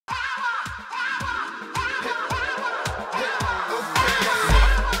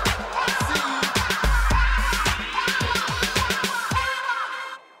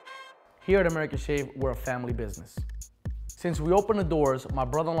Here at American Shave, we're a family business. Since we opened the doors, my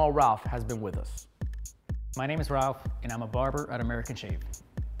brother-in-law Ralph has been with us. My name is Ralph, and I'm a barber at American Shave.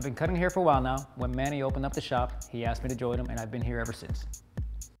 I've been cutting hair for a while now. When Manny opened up the shop, he asked me to join him, and I've been here ever since.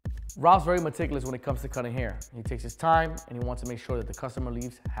 Ralph's very meticulous when it comes to cutting hair. He takes his time, and he wants to make sure that the customer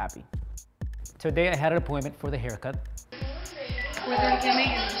leaves happy. Today, I had an appointment for the haircut. We're going to make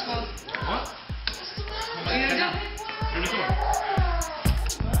it as well. What? Are you gonna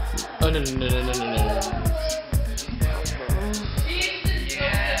Oh, no. Last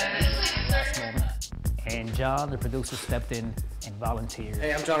moment. And John, the producer, stepped in and volunteered.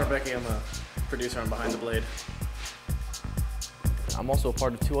 Hey, I'm John Rebecchi. I'm a producer on Behind the Blade. I'm also a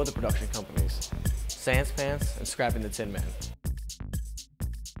part of two other production companies, Sans Pants and Scrapping the Tinman.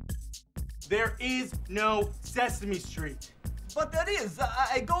 There is no Sesame Street. But there is.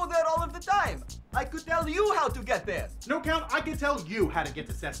 I go there all of the time. I could tell you how to get there. No count, I can tell you how to get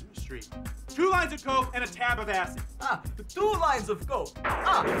to Sesame Street. 2 lines of coke and a tab of acid. 2 lines of coke.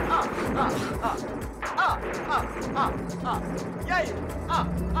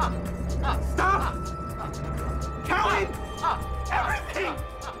 Stop! Counting everything!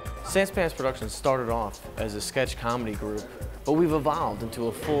 Sans Pants Productions started off as a sketch comedy group, but we've evolved into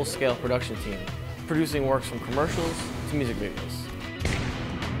a full-scale production team, producing works from commercials to music videos.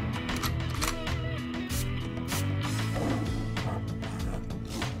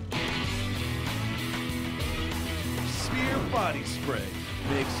 Smear body spray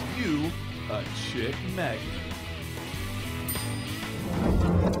makes you a chick magnet.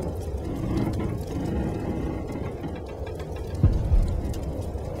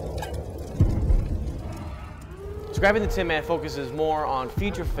 Scrapping the Tinman focuses more on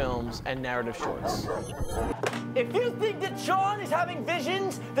feature films and narrative shorts. If you think that Sean is having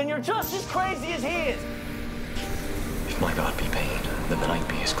visions, then you're just as crazy as he is. If my God be pain, then the night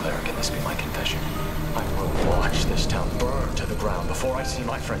be his cleric, and this be my confession. I will watch this town burn to the ground before I see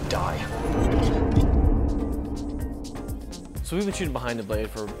my friend die. So we've been shooting Behind the Blade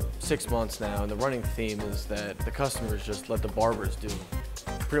for 6 months now, and the running theme is that the customers just let the barbers do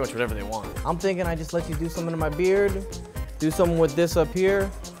pretty much whatever they want. I'm thinking I just let you do something to my beard, do something with this up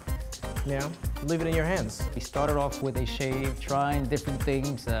here, leave it in your hands. We started off with a shave, trying different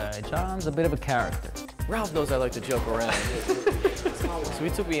things. John's a bit of a character. Ralph knows I like to joke around. So he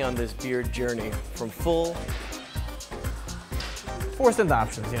took me on this beard journey from full Forced into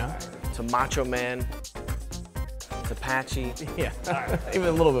options, to Macho Man to Patchy. Yeah, even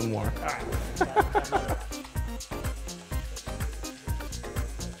a little bit more.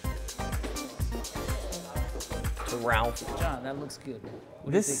 To Ralph. John, that looks good.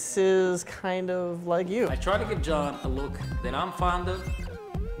 What This is kind of like you. I tried to give John a look that I'm fond of,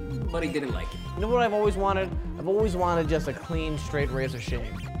 but he didn't like it. You know what I've always wanted? I've always wanted just a clean, straight razor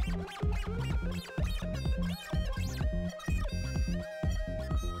shave.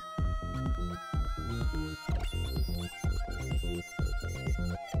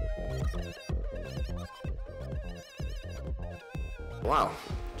 Wow,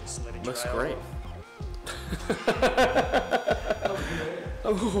 looks great.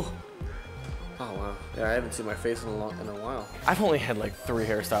 Oh wow, yeah, I haven't seen my face in a while. I've only had like 3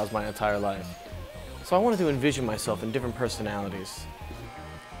 hairstyles my entire life. So I wanted to envision myself in different personalities.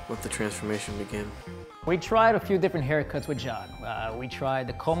 Let the transformation begin. We tried a few different haircuts with John. We tried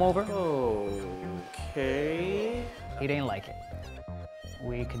the comb over. Okay. He didn't like it.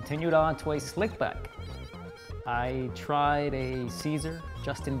 We continued on to a slick back. I tried a Caesar,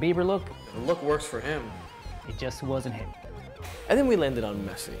 Justin Bieber look. The look works for him. It just wasn't him. And then we landed on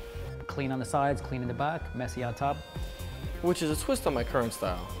messy. Clean on the sides, clean in the back, messy on top. Which is a twist on my current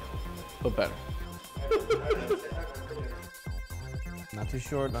style, but better. Not too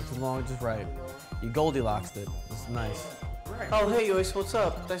short, not too long, just right. You Goldilocks it. This is nice. Oh, hey, Yoisen, what's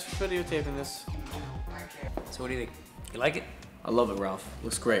up? Thanks for videotaping this. So what do you think? You like it? I love it, Ralph.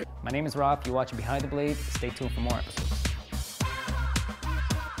 Looks great. My name is Ralph. You're watching Behind the Blade. Stay tuned for more episodes.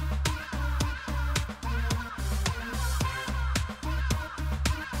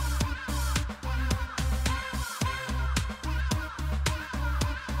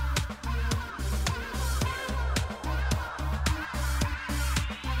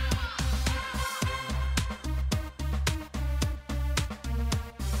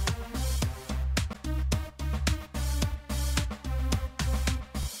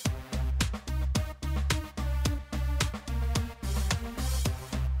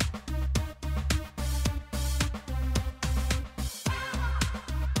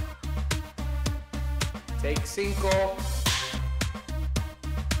 Take 5.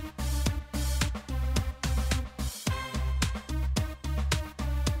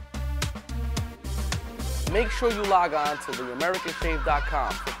 Make sure you log on to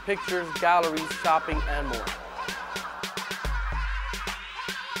theamericanshave.com for pictures, galleries, shopping, and more.